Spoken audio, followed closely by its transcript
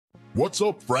What's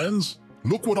up, friends?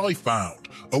 Look what I found,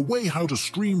 a way how to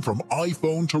stream from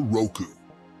iPhone to Roku.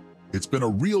 It's been a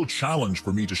real challenge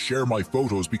for me to share my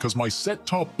photos because my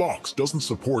set-top box doesn't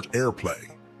support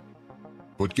AirPlay.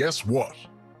 But guess what?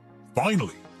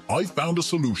 Finally, I found a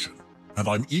solution, and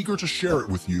I'm eager to share it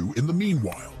with you. In the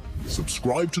meanwhile,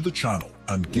 subscribe to the channel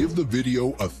and give the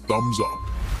video a thumbs up.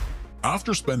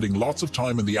 After spending lots of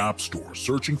time in the App Store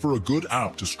searching for a good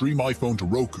app to stream iPhone to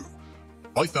Roku,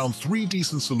 I found 3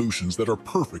 decent solutions that are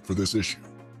perfect for this issue.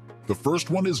 The first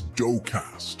one is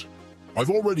Docast. I've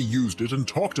already used it and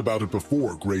talked about it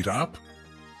before. Great app.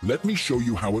 Let me show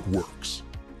you how it works.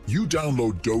 You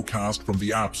download Docast from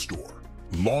the App Store,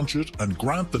 launch it, and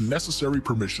grant the necessary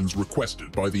permissions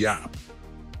requested by the app.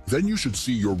 Then you should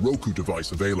see your Roku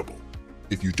device available.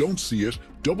 If you don't see it,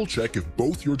 double-check if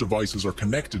both your devices are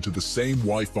connected to the same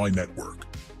Wi-Fi network.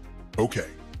 Okay,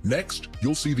 next,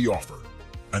 you'll see the offer.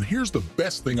 And here's the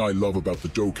best thing I love about the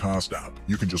Docast app.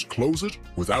 You can just close it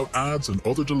without ads and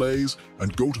other delays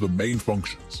and go to the main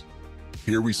functions.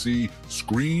 Here we see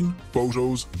screen,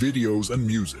 photos, videos, and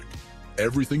music.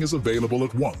 Everything is available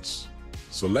at once.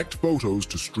 Select photos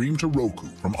to stream to Roku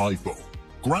from iPhone.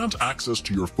 Grant access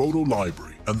to your photo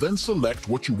library and then select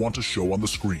what you want to show on the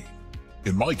screen.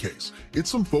 In my case, it's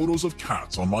some photos of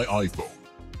cats on my iPhone.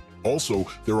 Also,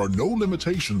 there are no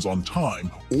limitations on time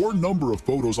or number of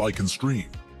photos I can stream.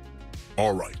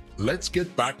 Alright, let's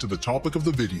get back to the topic of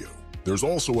the video. There's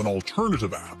also an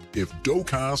alternative app if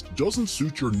Docast doesn't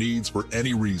suit your needs for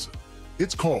any reason.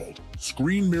 It's called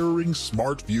Screen Mirroring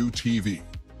Smart View TV.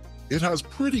 It has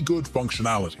pretty good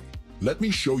functionality. Let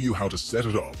me show you how to set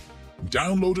it up.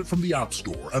 Download it from the App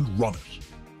Store and run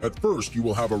it. At first, you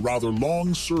will have a rather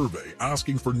long survey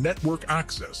asking for network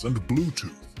access and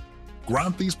Bluetooth.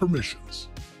 Grant these permissions.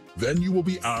 Then you will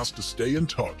be asked to stay in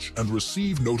touch and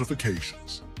receive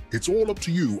notifications. It's all up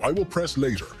to you. I will press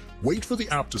later. Wait for the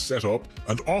app to set up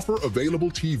and offer available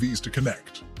TVs to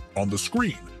connect. On the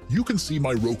screen, you can see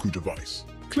my Roku device.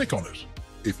 Click on it.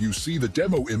 If you see the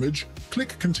demo image,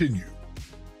 click Continue.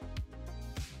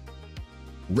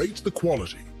 Rate the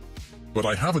quality. But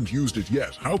I haven't used it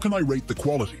yet. How can I rate the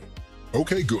quality?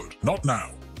 Okay, good. Not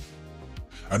now.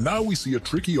 And now we see a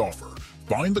tricky offer.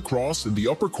 Find the cross in the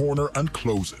upper corner and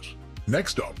close it.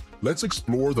 Next up, let's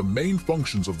explore the main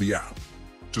functions of the app.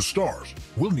 To start,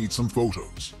 we'll need some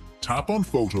photos. Tap on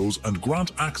Photos and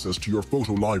grant access to your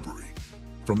photo library.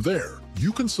 From there,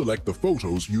 you can select the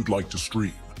photos you'd like to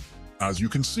stream. As you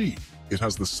can see, it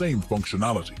has the same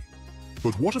functionality.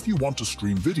 But what if you want to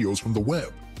stream videos from the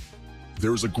web?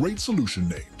 There is a great solution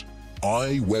named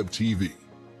iWebTV.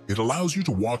 It allows you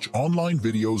to watch online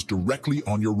videos directly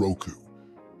on your Roku.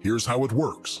 Here's how it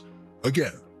works.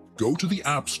 Again, go to the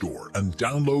App Store and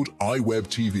download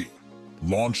iWebTV.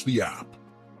 Launch the app.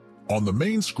 On the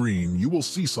main screen, you will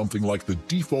see something like the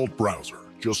default browser.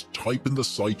 Just type in the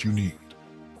site you need.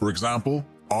 For example,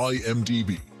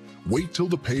 IMDb. Wait till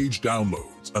the page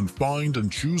downloads and find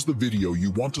and choose the video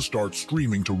you want to start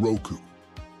streaming to Roku.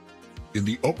 In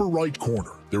the upper right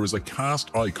corner, there is a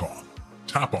cast icon.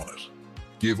 Tap on it.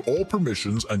 Give all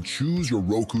permissions and choose your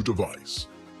Roku device.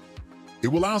 It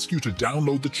will ask you to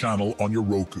download the channel on your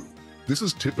Roku. This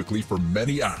is typically for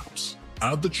many apps.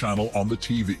 Add the channel on the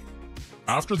TV.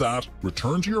 After that,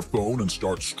 return to your phone and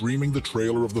start streaming the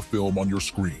trailer of the film on your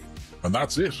screen. And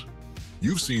that's it.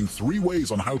 You've seen 3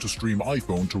 ways on how to stream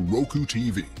iPhone to Roku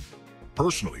TV.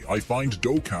 Personally, I find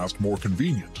Docast more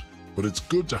convenient, but it's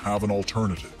good to have an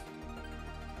alternative.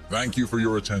 Thank you for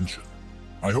your attention.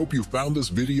 I hope you found this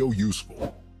video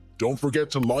useful. Don't forget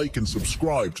to like and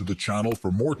subscribe to the channel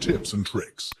for more tips and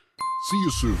tricks. See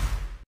you soon.